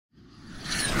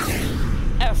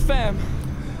fam.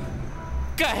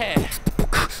 Go ahead.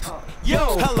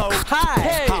 Yo, hello, hi,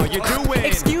 hey, how you doing?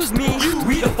 Excuse me,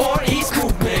 we the Far East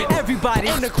movement. Everybody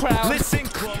in the crowd, listen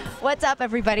close. What's up,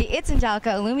 everybody? It's Angelica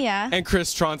Illumia and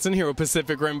Chris Tronson here with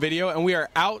Pacific Rim Video, and we are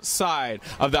outside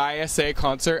of the ISA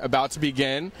concert about to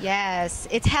begin. Yes,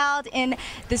 it's held in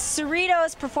the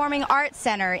Cerritos Performing Arts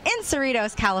Center in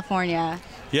Cerritos, California.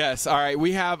 Yes, all right,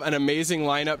 we have an amazing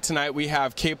lineup tonight. We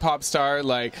have K-pop star,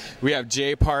 we have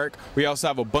Jay Park. We also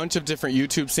have a bunch of different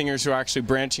YouTube singers who are actually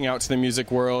branching out to the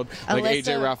music world, like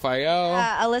AJ Raphael.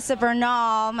 Alyssa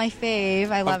Bernal, my fave,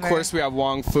 I love her. Of course, we have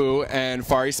Wong Fu and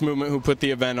Far East Movement who put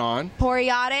the event on.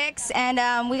 Poreotics,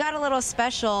 and we got a little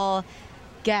special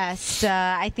guest.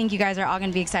 I think you guys are all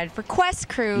going to be excited for Quest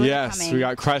Crew. Yes, coming. we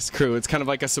got Quest Crew. It's kind of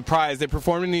like a surprise. They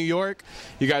performed in New York.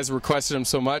 You guys requested them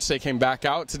so much, they came back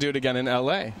out to do it again in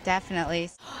LA. Definitely.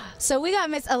 So we got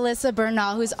Miss Alyssa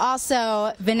Bernal, who's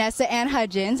also Vanessa Ann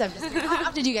Hudgens. I'm just kidding. How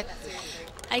often did you get that?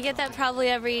 I get that probably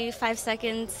every 5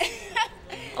 seconds.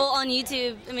 Well, on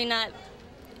YouTube. I mean, not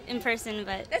in person,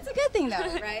 but that's a good thing,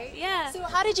 though, right? Yeah. So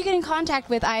how did you get in contact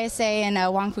with ISA and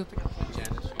Wong Fu Productions?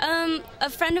 A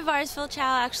friend of ours, Phil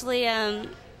Chow, actually,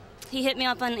 he hit me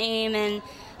up on AIM,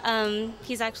 and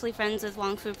he's actually friends with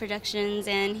Wong Fu Productions,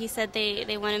 and he said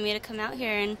they wanted me to come out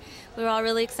here, and we were all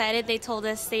really excited. They told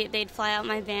us they'd fly out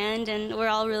my band, and we're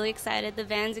all really excited. The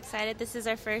band's excited. This is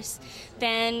our first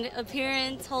band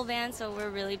appearance, whole band, so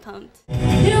we're really pumped. Do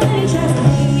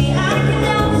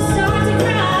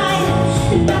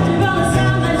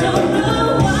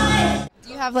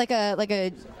you have like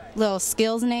a little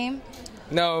skills name?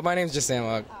 No, my name's just Sam.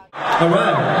 All right,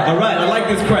 I like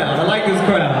this crowd.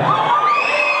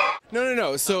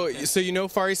 No. So you know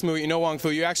Far East Movement, you know Wong Fu.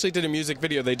 You actually did a music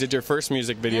video. They did your first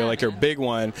music video, like your big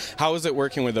one. How was it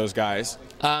working with those guys?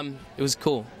 It was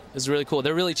cool. It was really cool.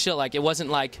 They're really chill. Like, it wasn't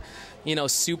like,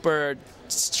 super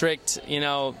strict.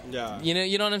 Yeah.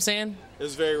 You know what I'm saying? It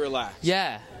was very relaxed.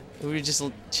 Yeah, we were just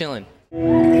chilling.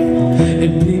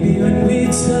 And baby, when we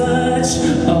touch,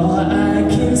 all I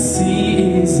can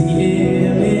see is the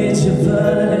image of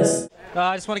us.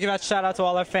 I just want to give a shout out to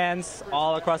all our fans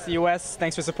all across the U.S.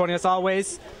 Thanks for supporting us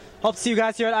always. Hope to see you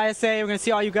guys here at ISA. We're going to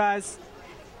see all you guys.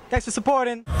 Thanks for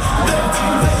supporting.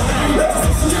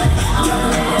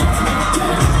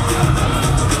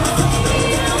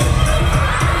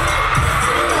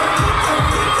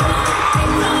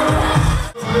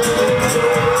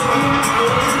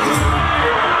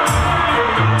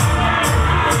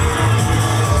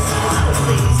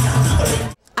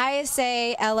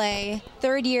 ISA LA,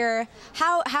 third year.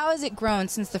 How has it grown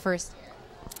since the first year?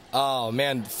 Oh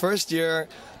man, first year.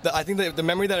 I think the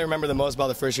memory that I remember the most about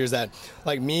the first year is that,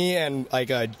 like, me and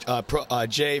Jay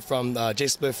from Jay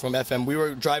Spliff from FM, we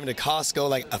were driving to Costco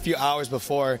like a few hours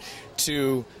before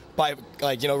to buy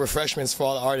refreshments for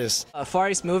all the artists.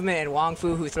 Far East Movement and Wong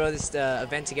Fu, who throw this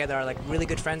event together, are like really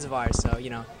good friends of ours. So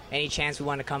any chance we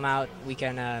want to come out, we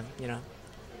can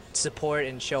support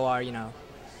and show our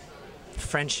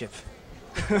friendship.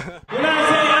 When I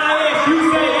say IS,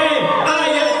 you say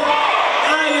IS.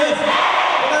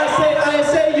 When I say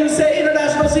ISA, you say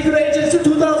International Secret Agents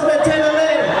 2010 LA.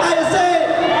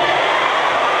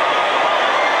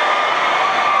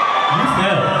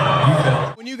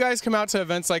 ISA. When you guys come out to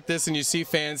events like this and you see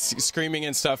fans screaming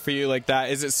and stuff for you like that,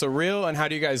 is it surreal, and how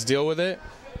do you guys deal with it?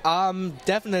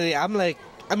 Definitely.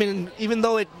 Even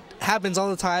though it happens all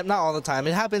the time, not all the time,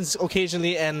 it happens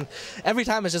occasionally, and every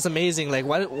time it's just amazing. Like,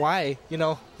 why?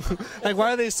 Like,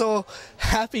 why are they so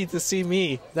happy to see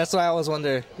me? That's what I always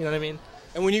wonder. You know what I mean?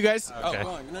 And when you guys, okay. Oh, go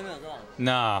on. No, go on.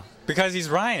 Nah, because he's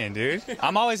Ryan, dude.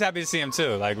 I'm always happy to see him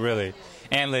too, like, really.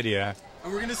 And Lydia.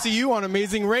 And we're gonna see you on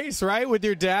Amazing Race, right? With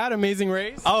your dad, Amazing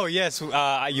Race? Oh yes,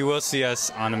 you will see us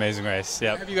on Amazing Race.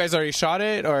 Yep. Have you guys already shot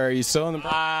it, or are you still in the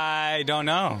process? I don't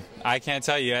know. I can't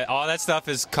tell you. All that stuff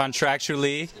is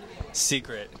contractually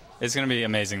secret. It's gonna be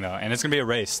amazing though, and it's gonna be a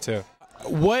race too.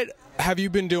 What have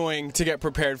you been doing to get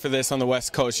prepared for this on the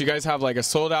West Coast? You guys have like a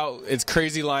sold out, it's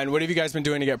crazy line. What have you guys been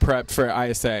doing to get prepped for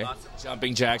ISA? Lots of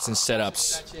jumping jacks and setups.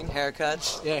 Stretching,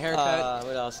 haircuts. Yeah, haircut.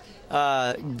 What else?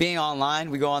 Being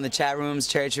online, we go on the chat rooms,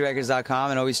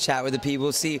 cherrytreerecords.com, and always chat with the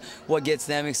people, see what gets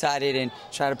them excited, and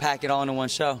try to pack it all into one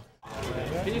show.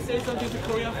 Can you say something to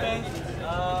Korean fans?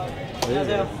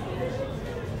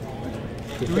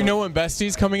 Do we know when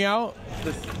Bestie's coming out?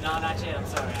 No, not yet. I'm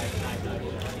sorry.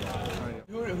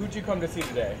 Who'd you come to see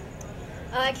today?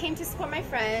 I came to support my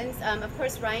friends, of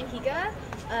course Ryan Higa,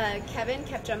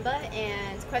 kevJumba,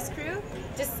 and Quest Crew.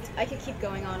 Just, I could keep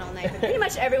going on all night, but pretty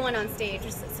much everyone on stage,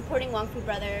 just supporting Wong Fu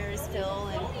Brothers, Phil,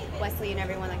 and Wesley, and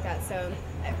everyone like that. So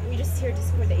we're just here to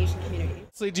support the Asian community.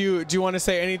 Do you want to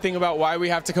say anything about why we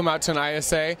have to come out to an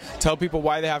ISA? Tell people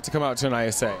why they have to come out to an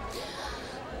ISA.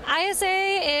 ISA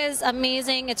is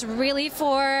amazing. It's really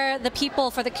for the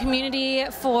people, for the community,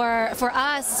 for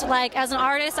us. Like, as an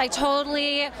artist, I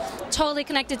totally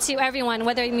connected to everyone,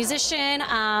 whether you're a musician,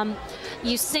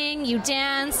 you sing, you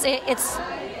dance.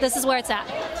 This is where it's at.